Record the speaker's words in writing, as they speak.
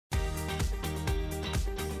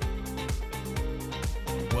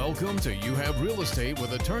Welcome to You Have Real Estate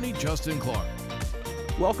with attorney Justin Clark.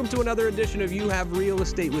 Welcome to another edition of You Have Real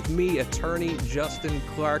Estate with me, attorney Justin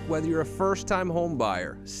Clark. Whether you're a first-time home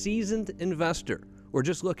buyer, seasoned investor, or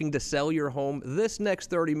just looking to sell your home, this next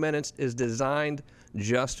 30 minutes is designed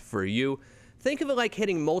just for you. Think of it like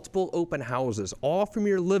hitting multiple open houses, all from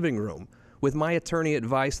your living room, with my attorney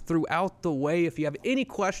advice throughout the way. If you have any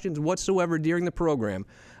questions whatsoever during the program,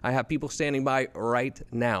 I have people standing by right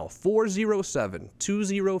now.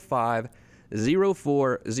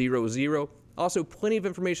 407-205-0400. Also, plenty of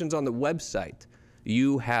information is on the website,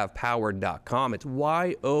 youhavepower.com. It's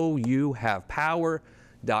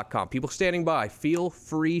youhavepower.com. People standing by, feel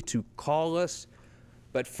free to call us.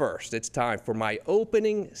 But first, it's time for my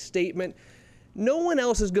opening statement. No one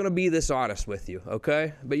else is going to be this honest with you,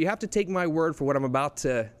 okay? But you have to take my word for what I'm about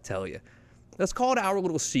to tell you. Let's call it our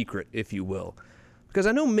little secret, if you will. Because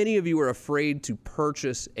I know many of you are afraid to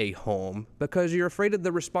purchase a home because you're afraid of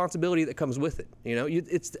the responsibility that comes with it. You know,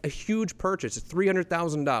 it's a huge purchase. It's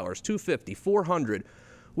 $300,000, $250,000, $400,000,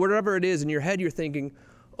 whatever it is. In your head, you're thinking,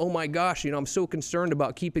 oh my gosh, I'm so concerned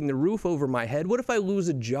about keeping the roof over my head. What if I lose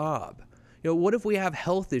a job? What if we have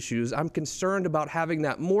health issues? I'm concerned about having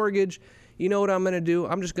that mortgage. You know what I'm going to do?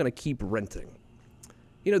 I'm just going to keep renting.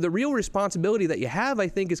 The real responsibility that you have, I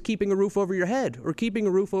think, is keeping a roof over your head or keeping a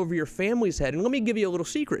roof over your family's head. And let me give you a little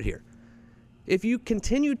secret here. If you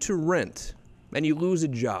continue to rent and you lose a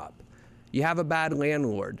job, you have a bad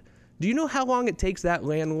landlord, do you know how long it takes that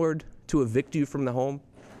landlord to evict you from the home?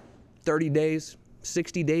 30 days,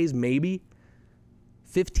 60 days, maybe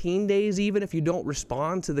 15 days even if you don't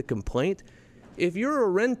respond to the complaint. If you're a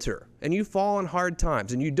renter and you fall on hard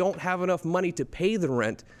times and you don't have enough money to pay the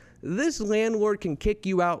rent, this landlord can kick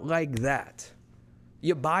you out like that.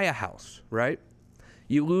 You buy a house, right?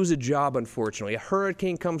 You lose a job, unfortunately. A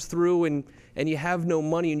hurricane comes through and you have no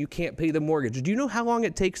money and you can't pay the mortgage. Do you know how long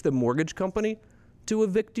it takes the mortgage company to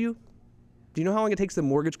evict you? Do you know how long it takes the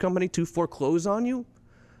mortgage company to foreclose on you?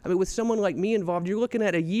 I mean, with someone like me involved, you're looking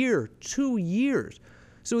at a year, 2 years.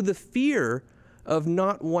 So the fear of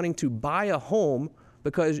not wanting to buy a home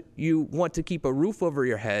because you want to keep a roof over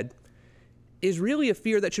your head is really a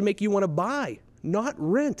fear that should make you want to buy, not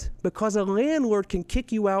rent, because a landlord can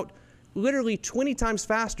kick you out literally 20 times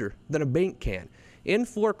faster than a bank can. In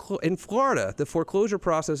Florida, the foreclosure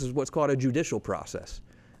process is what's called a judicial process.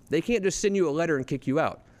 They can't just send you a letter and kick you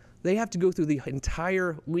out. They have to go through the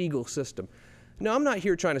entire legal system. Now, I'm not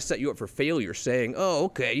here trying to set you up for failure saying, oh,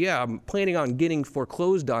 okay, yeah, I'm planning on getting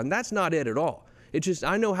foreclosed on. That's not it at all. It's just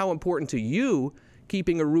I know how important to you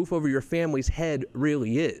keeping a roof over your family's head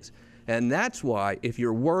really is. And that's why if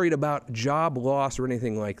you're worried about job loss or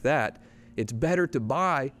anything like that, it's better to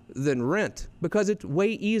buy than rent because it's way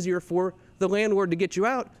easier for the landlord to get you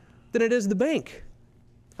out than it is the bank.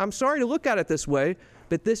 I'm sorry to look at it this way,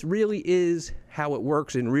 but this really is how it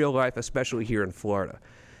works in real life, especially here in Florida.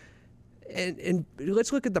 And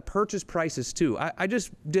let's look at the purchase prices too. I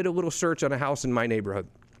just did a little search on a house in my neighborhood.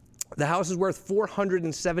 The house is worth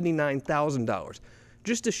 $479,000.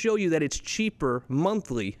 Just to show you that it's cheaper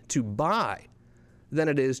monthly to buy than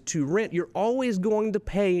it is to rent. You're always going to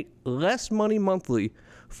pay less money monthly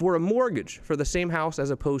for a mortgage for the same house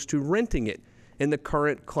as opposed to renting it in the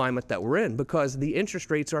current climate that we're in because the interest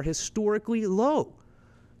rates are historically low.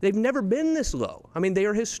 They've never been this low. I mean, they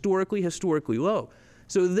are historically low.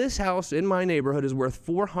 So this house in my neighborhood is worth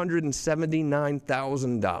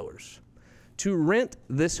 $479,000. To rent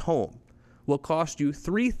this home will cost you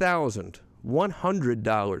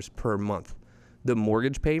 $3,100 per month. The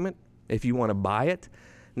mortgage payment, if you want to buy it.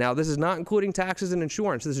 Now, this is not including taxes and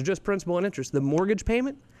insurance. This is just principal and interest. The mortgage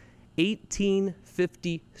payment,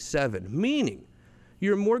 $1,857, meaning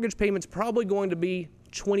your mortgage payment's probably going to be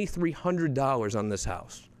 $2,300 on this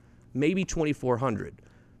house, maybe $2,400,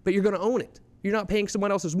 but you're going to own it. You're not paying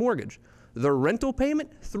someone else's mortgage. The rental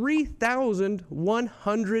payment,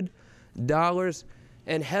 $3,100.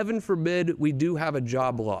 And heaven forbid we do have a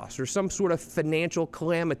job loss or some sort of financial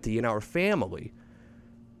calamity in our family.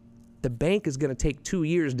 The bank is going to take 2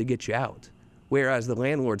 years to get you out, whereas the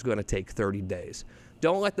landlord's going to take 30 days.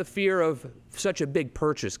 Don't let the fear of such a big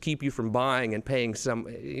purchase keep you from buying and paying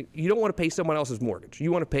you don't want to pay someone else's mortgage.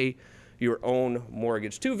 You want to pay your own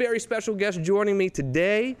mortgage. Two very special guests joining me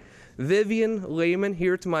today. Vivian Lehman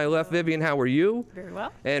here to my left. Vivian, how are you? Very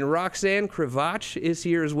well. And Roxanne Krivach is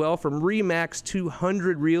here as well from RE/MAX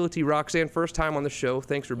 200 Realty. Roxanne, first time on the show.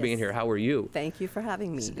 Thanks for being here. How are you? Thank you for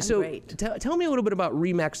having me. I'm great. Tell me a little bit about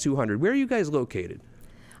RE/MAX 200. Where are you guys located?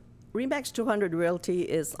 RE/MAX 200 Realty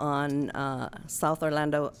is on South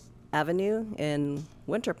Orlando Avenue in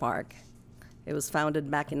Winter Park. It was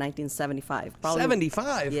founded back in 1975. Probably,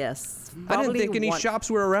 75? Yes. I didn't Probably think any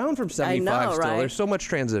shops were around from 75 still. right? There's so much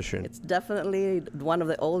transition. It's definitely one of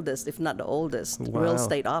the oldest, if not the oldest, Wow. real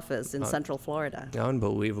estate office in Central Florida.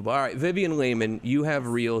 Unbelievable. All right, Vivian Lehman, you have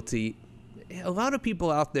realty. A lot of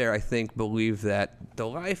people out there, I think, believe that the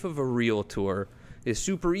life of a realtor is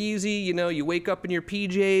super easy. You know, you wake up in your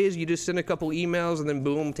PJs, you just send a couple emails, and then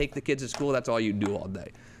boom, take the kids to school. That's all you do all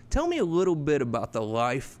day. Tell me a little bit about the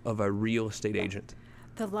life of a real estate agent.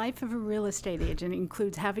 The life of a real estate agent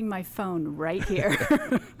includes having my phone right here.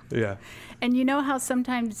 Yeah. And you know how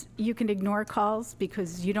sometimes you can ignore calls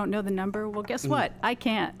because you don't know the number? Well, guess what? I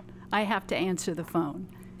can't. I have to answer the phone.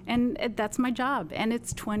 And that's my job. And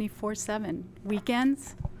it's 24/7.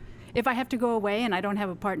 Weekends, if I have to go away and I don't have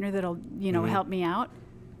a partner that'll, help me out,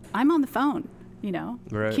 I'm on the phone.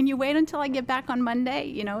 Right. Can you wait until I get back on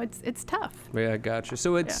Monday? It's tough. Yeah, gotcha.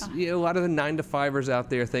 So it's a lot of the 9-to-5ers out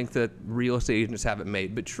there think that real estate agents have it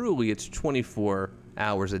made, but truly it's 24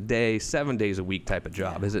 hours a day, 7 days a week type of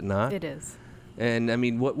job, is it not? It is. And I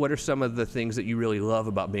mean, what are some of the things that you really love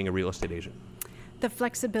about being a real estate agent? The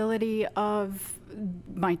flexibility of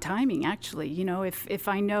my timing, actually. If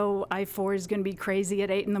I know I-4 is going to be crazy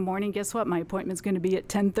at 8 in the morning, guess what? My appointment's going to be at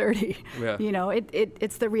 10:30. Yeah.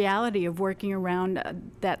 It's the reality of working around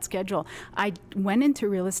that schedule. I went into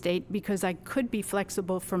real estate because I could be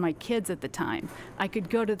flexible for my kids at the time. I could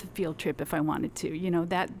go to the field trip if I wanted to.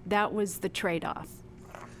 That was the trade-off.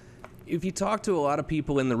 If you talk to a lot of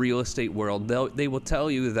people in the real estate world, they will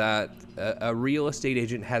tell you that a real estate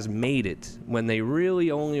agent has made it when they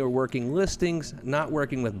really only are working listings, not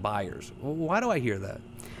working with buyers. Well, why do I hear that?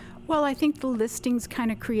 Well, I think the listings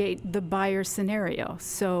kind of create the buyer scenario.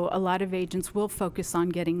 So a lot of agents will focus on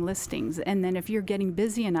getting listings. And then if you're getting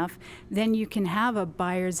busy enough, then you can have a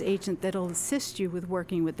buyer's agent that'll assist you with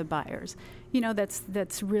working with the buyers.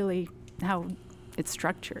 That's really how it's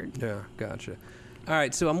structured. Yeah, gotcha. All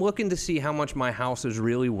right, so I'm looking to see how much my house is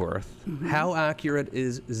really worth. Mm-hmm. How accurate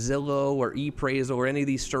is Zillow or ePraisal or any of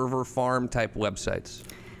these server farm type websites?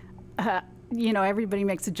 Everybody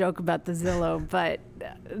makes a joke about the Zillow, but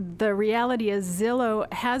the reality is Zillow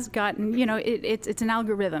has gotten, it's an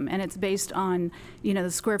algorithm, and it's based on,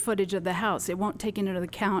 the square footage of the house. It won't take into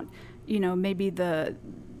account, maybe the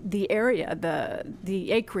area,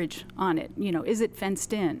 the acreage on it. Is it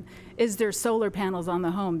fenced in? Is there solar panels on the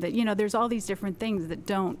home? That there's all these different things that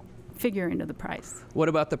don't figure into the price. What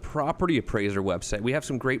about the property appraiser website? We have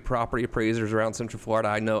some great property appraisers around Central Florida.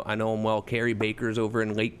 I know them well. Carrie Baker's over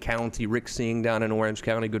in Lake County, Rick Seeing down in Orange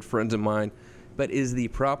County, good friends of mine. But is the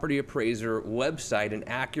property appraiser website an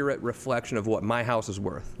accurate reflection of what my house is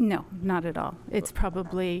worth? No, not at all. It's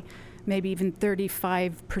probably maybe even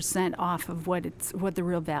 35% off of what the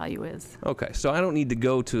real value is. Okay, so I don't need to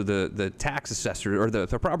go to the tax assessor or the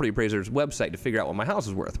property appraiser's website to figure out what my house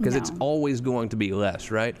is worth, because it's always going to be less,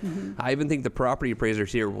 right? Mm-hmm. I even think the property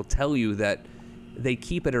appraisers here will tell you that they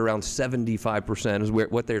keep it around 75% is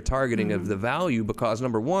what they're targeting of the value, because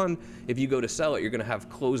number one, if you go to sell it, you're going to have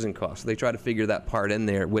closing costs. So they try to figure that part in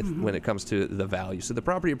there with when it comes to the value. So the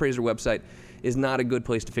property appraiser website is not a good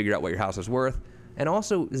place to figure out what your house is worth. And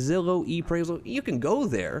also Zillow, ePraisal, you can go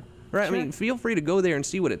there, right? Sure. I mean, feel free to go there and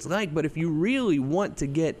see what it's like. But if you really want to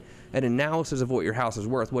get an analysis of what your house is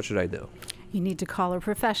worth, what should I do? You need to call a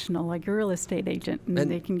professional like a real estate agent,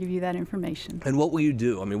 and they can give you that information. And what will you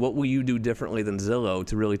do? I mean, what will you do differently than Zillow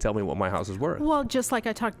to really tell me what my house is worth? Well, just like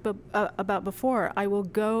I talked about before, I will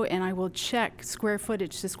go and I will check square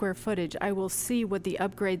footage to square footage. I will see what the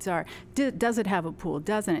upgrades are. Does it have a pool?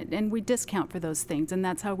 Doesn't it? And we discount for those things, and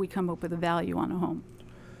that's how we come up with a value on a home.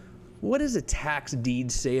 What is a tax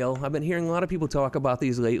deed sale? I've been hearing a lot of people talk about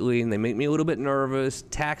these lately, and they make me a little bit nervous.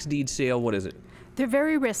 Tax deed sale, what is it? They're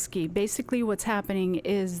very risky. Basically, what's happening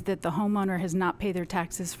is that the homeowner has not paid their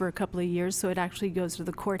taxes for a couple of years, so it actually goes to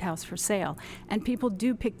the courthouse for sale. And people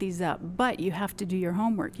do pick these up, but you have to do your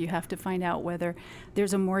homework. You have to find out whether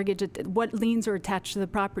there's a mortgage, what liens are attached to the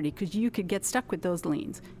property, because you could get stuck with those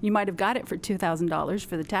liens. You might have got it for $2,000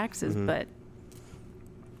 for the taxes, but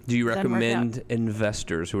do you recommend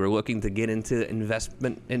investors who are looking to get into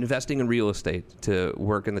investing in real estate to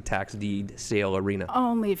work in the tax deed sale arena?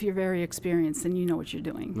 Only if you're very experienced and you know what you're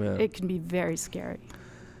doing. Yeah. It can be very scary.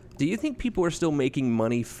 Do you think people are still making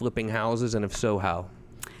money flipping houses, and if so, how?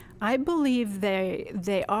 I believe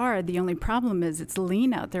they are. The only problem is it's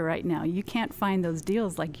lean out there right now. You can't find those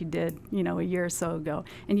deals like you did, a year or so ago.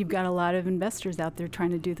 And you've got a lot of investors out there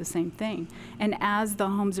trying to do the same thing. And as the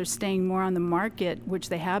homes are staying more on the market, which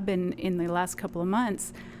they have been in the last couple of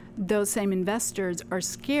months, those same investors are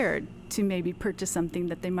scared to maybe purchase something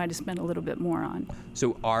that they might have spent a little bit more on.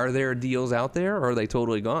 So are there deals out there, or are they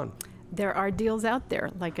totally gone? There are deals out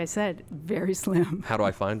there, like I said, very slim. How do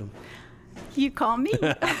I find them? You call me.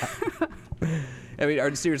 I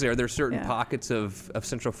mean, seriously, are there certain Yeah. pockets of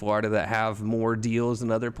Central Florida that have more deals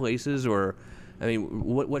than other places? Or, I mean,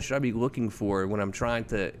 what should I be looking for when I'm trying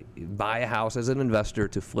to buy a house as an investor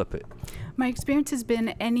to flip it? My experience has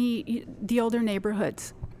been the older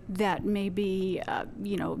neighborhoods that maybe,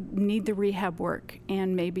 need the rehab work,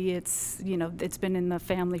 and maybe it's been in the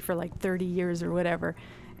family for like 30 years or whatever,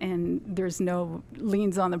 and there's no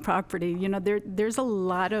liens on the property. There's a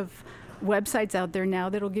lot of websites out there now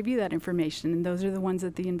that'll give you that information, and those are the ones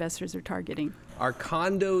that the investors are targeting. Are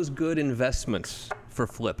condos good investments for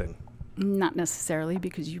flipping? Not necessarily,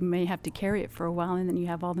 because you may have to carry it for a while, and then you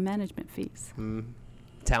have all the management fees.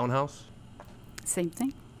 Townhouse? Same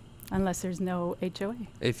thing, unless there's no HOA.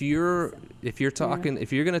 If you're going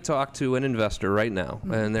to talk to an investor right now,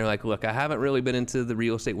 and they're like, look, I haven't really been into the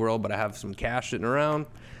real estate world, but I have some cash sitting around,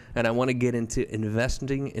 and I want to get into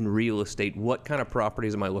investing in real estate, what kind of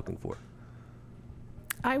properties am I looking for?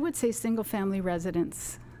 I would say single-family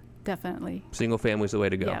residence, definitely. Single family is the way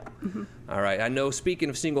to go. Yep. All right. I know,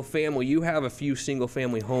 speaking of single family, you have a few single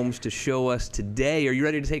family homes to show us today. Are you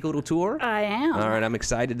ready to take a little tour? I am. All right. I'm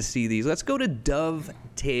excited to see these. Let's go to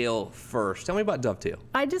Dovetail first. Tell me about Dovetail.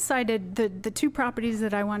 I decided the two properties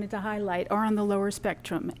that I wanted to highlight are on the lower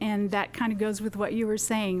spectrum, and that kind of goes with what you were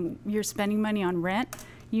saying. You're spending money on rent,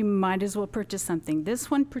 you might as well purchase something.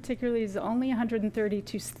 This one particularly is only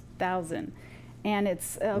 $132,000. And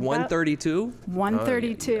it's about 132?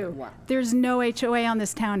 132. Wow. There's no HOA on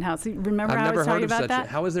this townhouse. Remember I've I never was heard talking of about such that?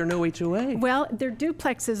 How is there no HOA? Well, they're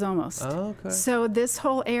duplexes almost. Oh, okay. So this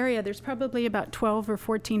whole area, there's probably about 12 or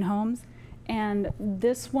 14 homes. And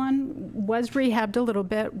this one was rehabbed a little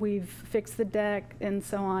bit. We've fixed the deck and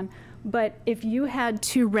so on. But if you had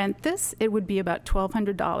to rent this, it would be about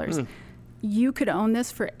 $1,200. You could own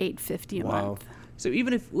this for $850 a month. So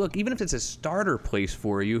even if it's a starter place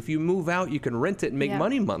for you, if you move out, you can rent it and make Yeah.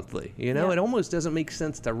 money monthly. You know, Yeah. it almost doesn't make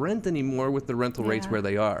sense to rent anymore with the rental rates Yeah. where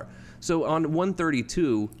they are. So on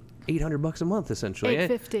 132, $800 a month essentially.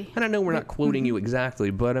 $850. And I know we're not quoting you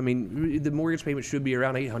exactly, but I mean the mortgage payment should be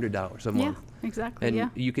around $800 a Yeah, month. exactly. And Yeah.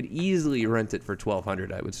 you could easily rent it for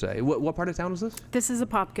 $1,200, I would say. What part of town is this? This is a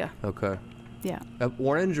Apopka. Okay. Yeah.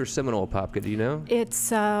 Orange or Seminole Apopka, do you know?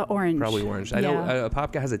 It's orange. Probably orange. I know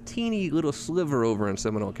Apopka has a teeny little sliver over in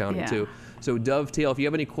Seminole County, Yeah. too. So Dovetail, if you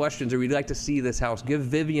have any questions or you'd like to see this house, give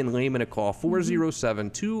Vivian Lehman a call,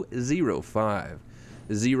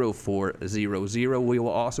 407-205-0400. We will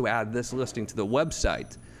also add this listing to the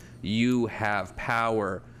website,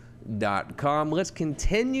 youhavepower.com. Let's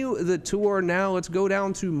continue the tour now. Let's go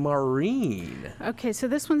down to Maureen. Okay, so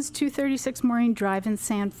this one's 236 Maureen Drive in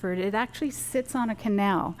Sanford. It actually sits on a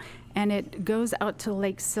canal, and it goes out to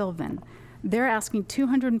Lake Sylvan. They're asking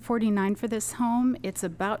 $249 for this home. It's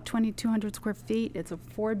about 2,200 square feet. It's a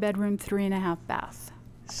 4-bedroom, 3.5 bath.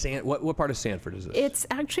 What part of Sanford is this? It's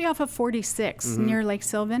actually off of 46 near Lake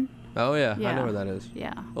Sylvan. Oh, yeah. I Yeah. know where that is.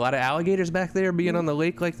 Yeah. A lot of alligators back there being on the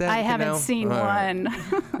lake like that? I haven't canal? seen All right. one.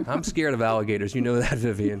 I'm scared of alligators. You know that,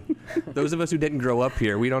 Vivian. Those of us who didn't grow up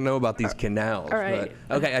here, we don't know about these canals. All right.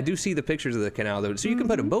 But, okay, I do see the pictures of the canal, though. So you can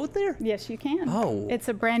put a boat there? Yes, you can. Oh. It's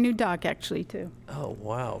a brand new dock, actually, too. Oh,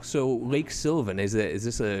 wow. So Lake Sylvan, is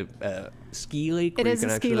this a ski lake? It where you is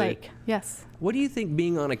can a ski actually- lake, yes. What do you think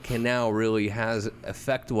being on a canal really has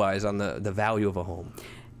effect-wise on the value of a home?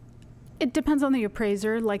 It depends on the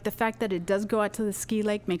appraiser. Like the fact that it does go out to the ski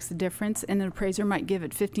lake makes a difference, and an appraiser might give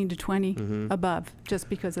it 15 to 20 above just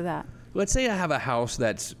because of that. Let's say I have a house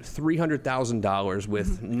that's $300,000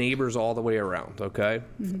 with neighbors all the way around, okay?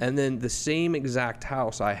 And then the same exact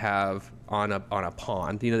house I have on a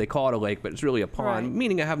pond. You know, they call it a lake, but it's really a pond, Right.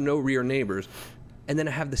 meaning I have no rear neighbors. And then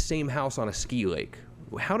I have the same house on a ski lake.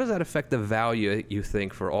 How does that affect the value, you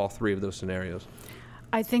think, for all three of those scenarios?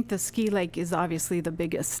 I think the ski lake is obviously the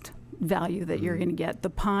biggest value that you're going to get. The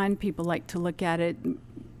pond, people like to look at it.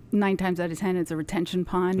 9 times out of 10, it's a retention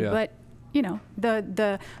pond. Yeah. But, you know,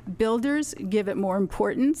 the builders give it more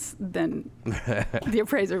importance than the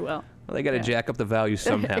appraiser will. Well, they got to jack up the value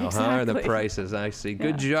somehow, huh? Or the Exactly. prices, I see.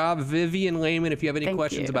 Good Yeah. job, Vivian Lehman. If you have any Thank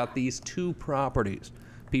questions you. about these two properties,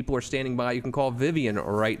 people are standing by. You can call Vivian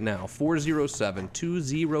right now,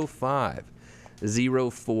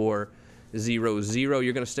 407-205-0400.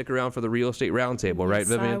 You're going to stick around for the real estate roundtable, right, Yes,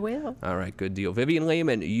 Vivian? I will. All right, good deal. Vivian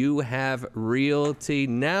Lehman, you have realty.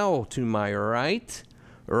 Now to my right,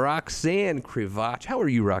 Roxanne Krivach. How are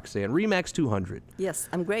you, Roxanne? Remax 200. Yes,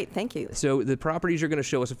 I'm great. Thank you. So the properties you're going to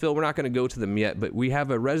show us, Phil, we're not going to go to them yet, but we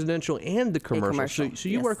have a residential and the commercial. commercial, So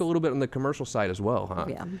you yes. work a little bit on the commercial side as well, huh?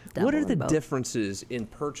 Yeah, What are dabble the in both. differences in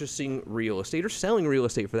purchasing real estate or selling real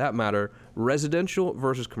estate for that matter, residential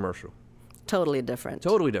versus commercial? Totally different.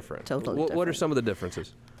 Totally different. Totally What are different. some of the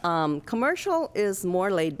differences? Commercial is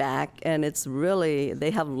more laid back, and it's really, they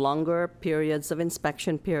have longer periods of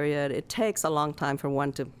inspection period. It takes a long time for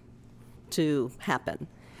one to happen.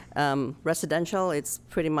 Residential, it's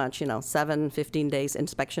pretty much, 15 days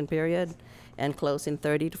inspection period and close in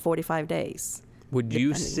 30 to 45 days. Would you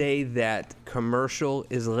depending. say that commercial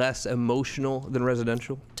is less emotional than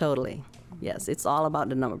residential? Totally. Yes, it's all about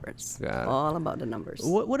the numbers. Got it. All about the numbers.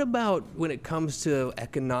 What about when it comes to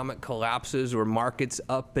economic collapses or markets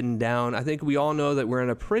up and down? I think we all know that we're in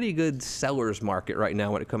a pretty good seller's market right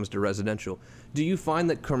now when it comes to residential. Do you find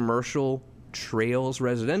that commercial trails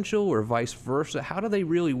residential or vice versa? How do they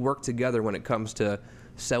really work together when it comes to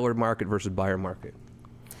seller market versus buyer market?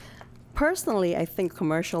 Personally, I think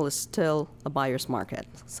commercial is still a buyer's market,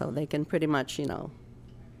 so they can pretty much,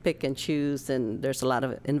 pick and choose, and there's a lot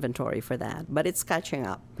of inventory for that. But it's catching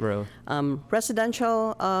up. Really?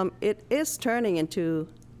 Residential, it is turning into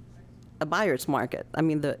a buyer's market. I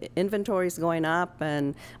mean, the inventory is going up,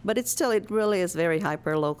 but it really is very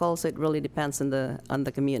hyper local. So it really depends on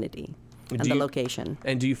the community and Do the you- location.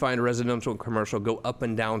 And do you find residential and commercial go up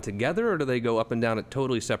and down together, or do they go up and down at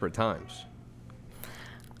totally separate times?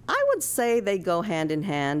 I would say they go hand in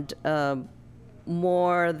hand.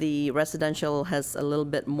 More the residential has a little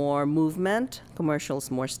bit more movement. Commercial's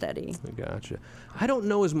more steady. I gotcha. I don't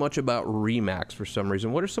know as much about Remax for some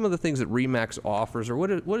reason. What are some of the things that Remax offers, or what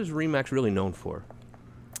is Remax really known for?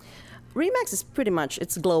 Remax is pretty much,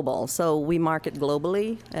 it's global. So we market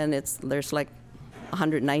globally, and there's like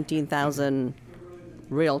 119,000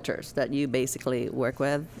 realtors that you basically work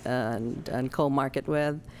with and co-market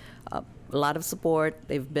with. A lot of support.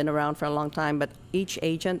 They've been around for a long time, but each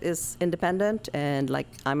agent is independent, and like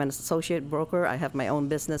I'm an associate broker, I have my own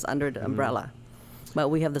business under the umbrella, but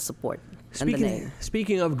we have the support and the name.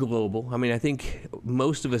 Speaking of global, I mean, I think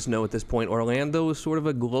most of us know at this point Orlando is sort of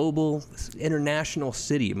a global, international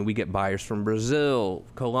city. I mean, we get buyers from Brazil,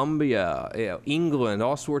 Colombia, England,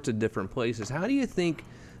 all sorts of different places. How do you think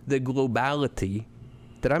the globality,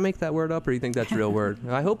 did I make that word up, or do you think that's a real word?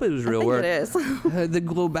 I hope it was a real word. It is. The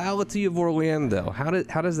globality of Orlando, how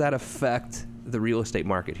does that affect the real estate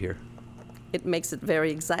market here? It makes it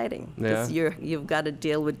very exciting because you've got to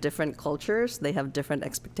deal with different cultures. They have different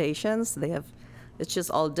expectations. It's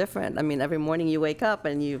just all different. I mean, every morning you wake up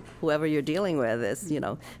and whoever you're dealing with is,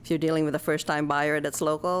 if you're dealing with a first-time buyer that's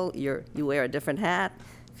local, you wear a different hat.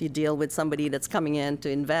 If you deal with somebody that's coming in to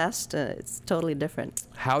invest, it's totally different.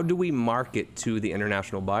 How do we market to the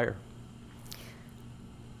international buyer?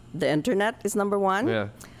 The internet is number one. Yeah.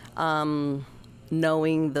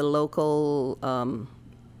 Knowing the local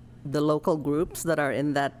groups that are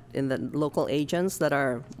in the local agents that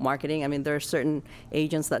are marketing. I mean, there are certain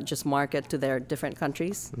agents that just market to their different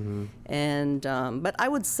countries, and but I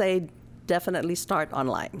would say definitely start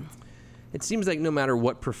online. It seems like no matter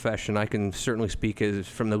what profession, I can certainly speak as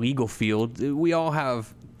from the legal field, we all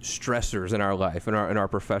have stressors in our life, in our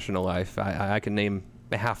professional life. I can name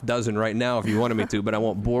a half dozen right now if you wanted me to, but I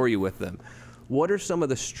won't bore you with them. What are some of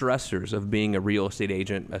the stressors of being a real estate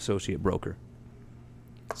agent, associate broker?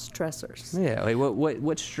 Stressors. Yeah, like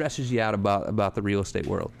what stresses you out about the real estate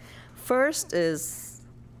world? First is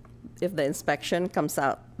if the inspection comes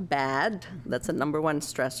out bad, that's a number one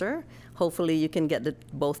stressor. Hopefully you can get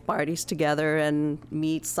both parties together and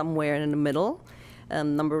meet somewhere in the middle.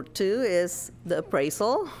 Number two is the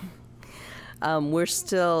appraisal. We're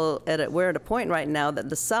at a point right now that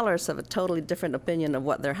the sellers have a totally different opinion of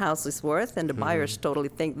what their house is worth, and the buyers totally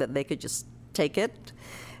think that they could just take it.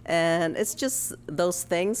 And it's just those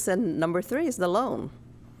things. And number three is the loan.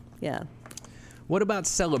 Yeah. What about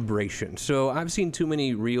celebration? So I've seen too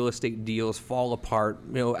many real estate deals fall apart,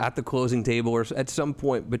 at the closing table or at some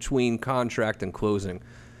point between contract and closing.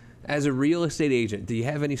 As a real estate agent, do you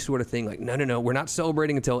have any sort of thing like, no, we're not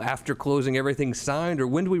celebrating until after closing, everything's signed, or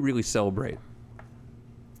when do we really celebrate?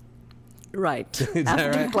 Right. Is that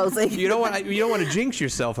After right? closing. You don't want to jinx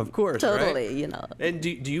yourself, of course. Totally, right? And do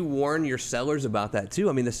you warn your sellers about that too?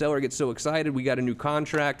 I mean, the seller gets so excited, we got a new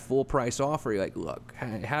contract, full price offer. You're like, look,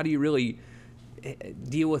 how do you really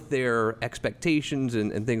deal with their expectations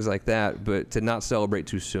and things like that, but to not celebrate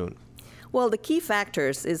too soon? Well, the key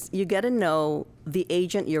factors is you get to know the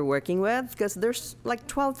agent you're working with, because there's like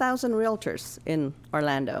 12,000 realtors in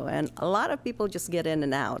Orlando, and a lot of people just get in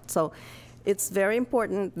and out. So It's very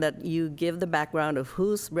important that you give the background of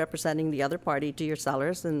who's representing the other party to your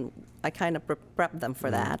sellers, and I kind of prep them for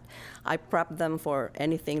that. I prep them for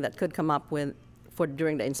anything that could come up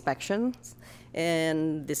during the inspections,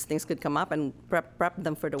 and these things could come up, and prep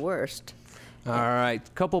them for the worst. All right,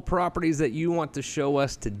 couple properties that you want to show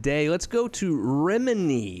us today. Let's go to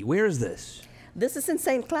Rimini. Where is this? This is in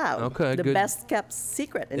St. Cloud. Okay, the good. best kept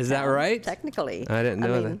secret in Is town, that right? Technically. I didn't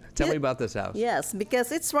know mean, that. Tell me about this house. Yes,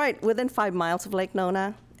 because it's right within 5 miles of Lake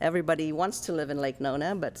Nona. Everybody wants to live in Lake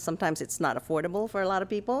Nona, but sometimes it's not affordable for a lot of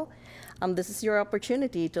people. This is your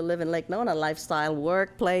opportunity to live in Lake Nona, lifestyle,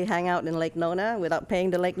 work, play, hang out in Lake Nona without paying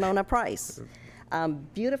the Lake Nona price.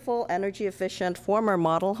 Beautiful, energy efficient, former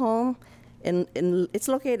model home. It's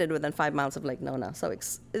located within 5 miles of Lake Nona. So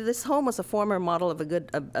this home was a former model of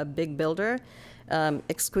a big builder,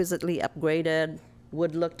 exquisitely upgraded,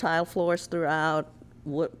 wood look tile floors throughout,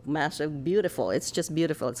 wood, massive, beautiful. It's just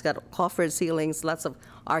beautiful. It's got coffered ceilings, lots of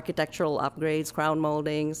architectural upgrades, crown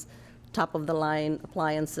moldings, top of the line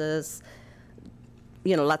appliances,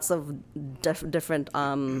 lots of different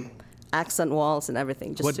accent walls and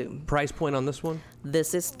everything. What price point on this one?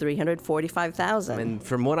 This is $345,000. And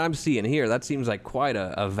from what I'm seeing here, that seems like quite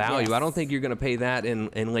a value. Yes. I don't think you're going to pay that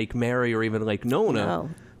in Lake Mary or even Lake Nona. No.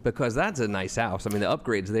 Because that's a nice house. I mean, the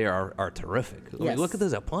upgrades there are terrific. I mean, Yes. look at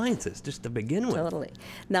those appliances just to begin with. Totally.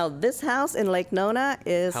 Now, this house in Lake Nona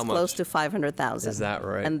is How close much? to $500,000. Is that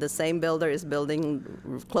right? And the same builder is building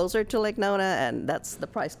closer to Lake Nona, and that's the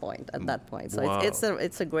price point at that point. So Wow.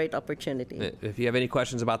 it's a great opportunity. If you have any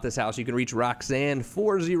questions about this house, you can reach Roxanne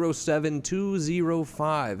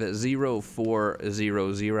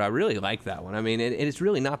 407-205-0400. I really like that one. I mean, it's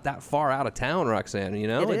really not that far out of town, Roxanne, you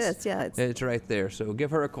know? It is, yeah. It's right there. So give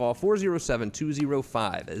her a call,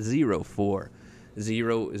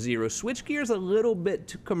 407-205-0400. Switch gears a little bit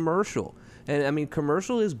to commercial. And I mean,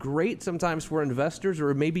 commercial is great sometimes for investors,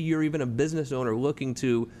 or maybe you're even a business owner looking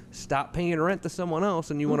to stop paying rent to someone else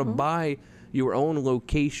and you want to buy your own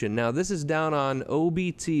location. Now, this is down on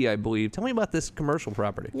OBT, I believe. Tell me about this commercial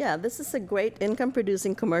property. Yeah, this is a great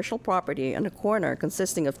income-producing commercial property on a corner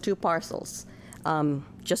consisting of 2 parcels,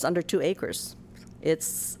 just under 2 acres.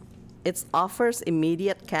 It offers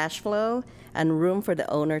immediate cash flow and room for the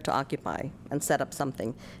owner to occupy and set up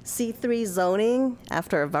something. C3 zoning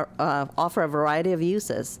offer a variety of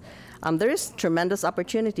uses. There is tremendous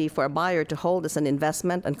opportunity for a buyer to hold as an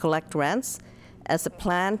investment and collect rents as a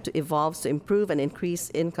plan to evolve to improve and increase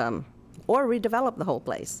income or redevelop the whole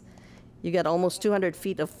place. You get almost 200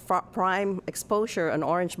 feet of prime exposure on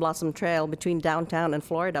Orange Blossom Trail between downtown and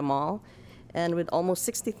Florida Mall, and with almost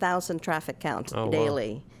 60,000 traffic count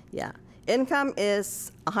daily. Wow. Yeah. Income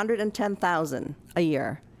is $110,000 a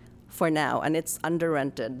year for now, and it's under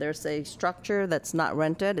rented. There's a structure that's not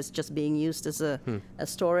rented. It's just being used as a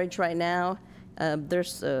storage right now.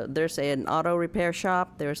 There's an auto repair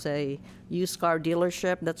shop. There's a used car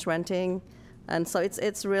dealership that's renting. And so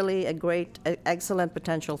it's really a great, excellent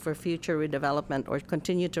potential for future redevelopment or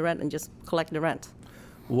continue to rent and just collect the rent.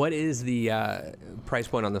 What is the price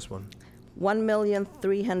point on this one?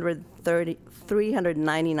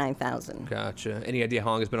 $1,399,000. Gotcha. Any idea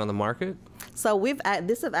how long it's been on the market? So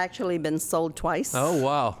this have actually been sold twice. Oh,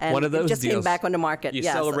 wow. And One of those it just deals. came back on the market. You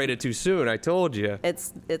Yeah, so celebrated too soon, I told you.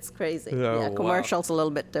 it's crazy. Oh, yeah, wow. commercial's a little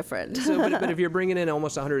bit different. So, but if you're bringing in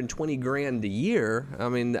almost $120,000 a year, I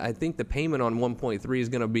mean, I think the payment on 1.3 is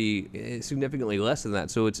going to be significantly less than that.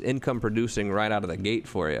 So it's income producing right out of the gate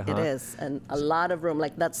for you. Huh? It is, and a lot of room.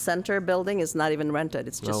 Like that center building is not even rented.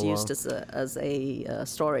 It's just Oh, wow. used as a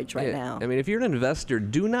storage right now. I mean, if you're an investor,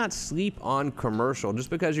 do not sleep on commercial. Just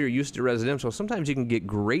because you're used to residential, sometimes you can get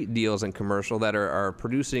great deals in commercial that are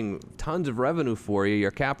producing tons of revenue for you.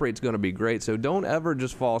 Your cap rate's going to be great. So don't ever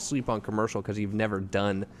just fall asleep on commercial because you've never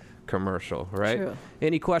done commercial, right? True.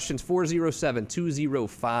 Any questions?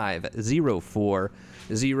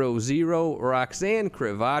 407-205-0400. Roxanne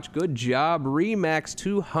Krivach, good job. RE/MAX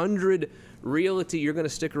 200 Realty. You're going to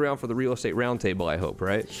stick around for the real estate roundtable, I hope,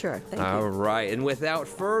 right? Sure, thank you. All right, and without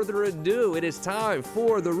further ado, it is time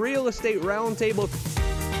for the real estate roundtable.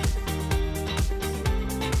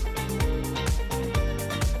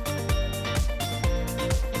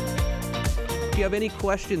 If you have any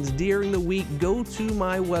questions during the week, go to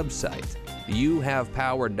my website,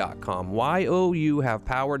 youhavepower.com,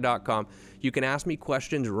 youhavepower.com. You can ask me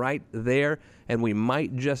questions right there, and we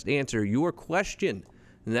might just answer your question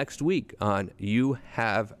next week on You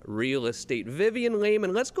Have Real Estate. Vivian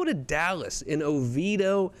Lehman, let's go to Dallas in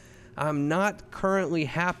Oviedo. I'm not currently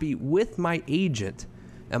happy with my agent.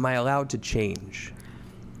 Am I allowed to change?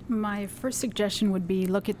 My first suggestion would be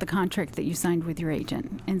look at the contract that you signed with your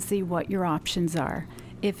agent and see what your options are.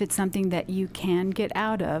 if it's something that you can get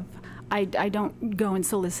out of, I don't go and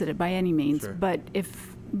solicit it by any means, Sure. but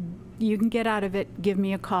if you can get out of it, give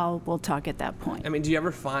me a call, we'll talk at that point. I mean, do you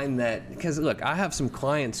ever find that, because look, I have some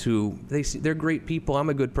clients who, they're great people, I'm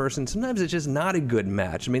a good person, sometimes it's just not a good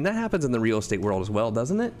match. I mean, that happens in the real estate world as well,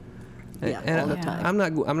 doesn't it? Yeah, all the time.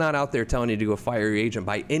 I'm not out there telling you to go fire your agent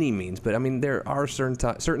by any means, but I mean there are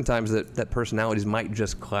certain times that personalities might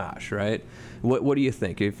just clash, right? What do you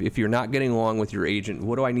think? If you're not getting along with your agent,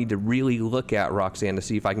 what do I need to really look at, Roxanne, to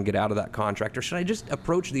see if I can get out of that contract, or should I just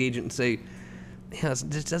approach the agent and say, yeah,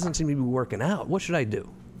 this doesn't seem to be working out? What should I do?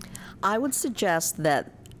 I would suggest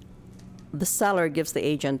that the seller gives the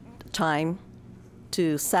agent time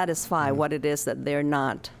to satisfy what it is that they're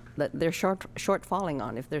shortfalling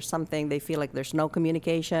on. If there's something they feel like there's no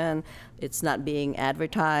communication, it's not being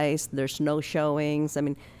advertised, there's no showings. I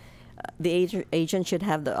mean, the agent should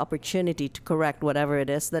have the opportunity to correct whatever it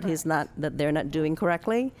is that they're not doing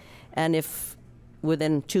correctly. And if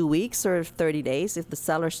within 2 weeks or 30 days, if the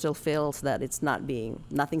seller still feels that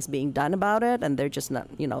nothing's being done about it, and they're just not,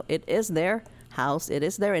 it is their house, it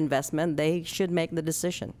is their investment, they should make the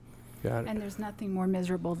decision. Got it. And there's nothing more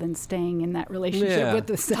miserable than staying in that relationship with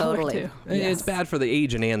the seller, Totally. too. It's bad for the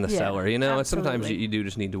agent and the Yeah, seller. Sometimes absolutely. you do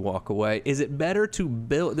just need to walk away. Is it better to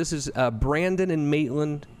build? This is Brandon and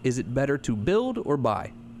Maitland. Is it better to build or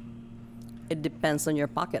buy? It depends on your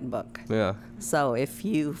pocketbook. Yeah. So if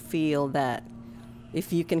you feel that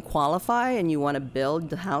if you can qualify and you want to build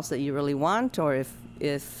the house that you really want, or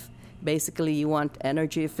if basically you want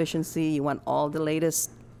energy efficiency, you want all the latest,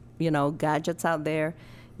 gadgets out there,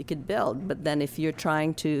 you could build. But then if you're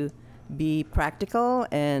trying to be practical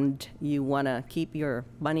and you want to keep your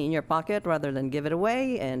money in your pocket rather than give it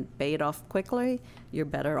away and pay it off quickly, you're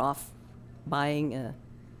better off buying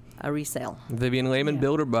a resale. Vivian Lehman, Yeah.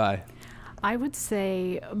 build or buy? I would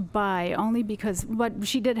say buy, only because, but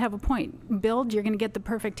she did have a point. Build, you're going to get the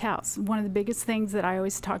perfect house. One of the biggest things that I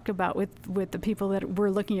always talk about with the people that we're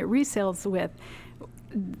looking at resales with,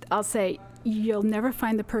 I'll say, you'll never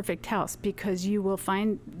find the perfect house, because you will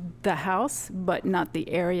find the house, but not the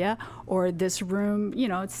area or this room,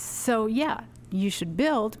 So yeah, you should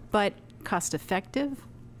build, but cost effective.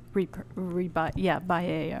 Buy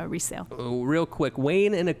a resale. Oh, real quick,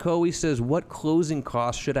 Wayne in Ocoee says, what closing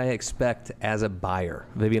costs should I expect as a buyer?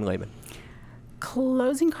 Vivian Lehman.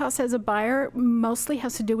 Closing costs as a buyer mostly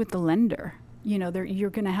has to do with the lender. You're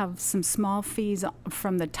going to have some small fees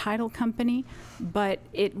from the title company, but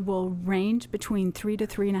it will range between 3 to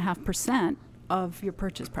 3.5% of your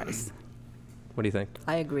purchase price. What do you think?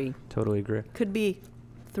 I agree. Totally agree. Could be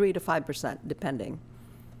 3 to 5%, depending.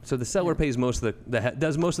 So the seller pays most of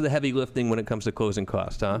does most of the heavy lifting when it comes to closing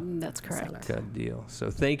costs, huh? That's correct. Good deal. So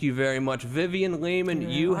thank you very much, Vivian Lehman.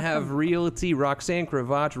 You have Realty, Roxanne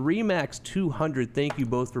Cravach, Remax 200. Thank you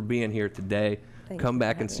both for being here today. Thank Come you for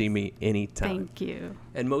back and having see us. me anytime. Thank you.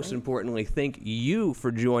 And most importantly, thank you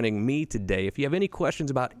for joining me today. If you have any questions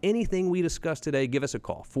about anything we discussed today, give us a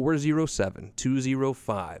call,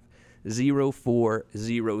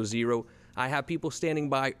 407-205-0400. I have people standing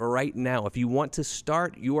by right now. If you want to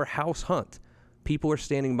start your house hunt, people are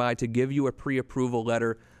standing by to give you a pre-approval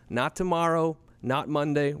letter. Not tomorrow, not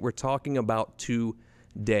Monday. We're talking about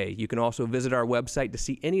today. You can also visit our website to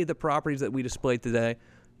see any of the properties that we displayed today.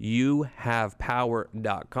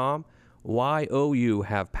 youhavepower.com.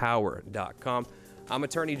 youhavepower.com. I'm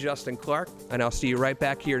attorney Justin Clark, and I'll see you right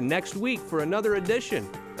back here next week for another edition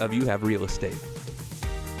of You Have Real Estate.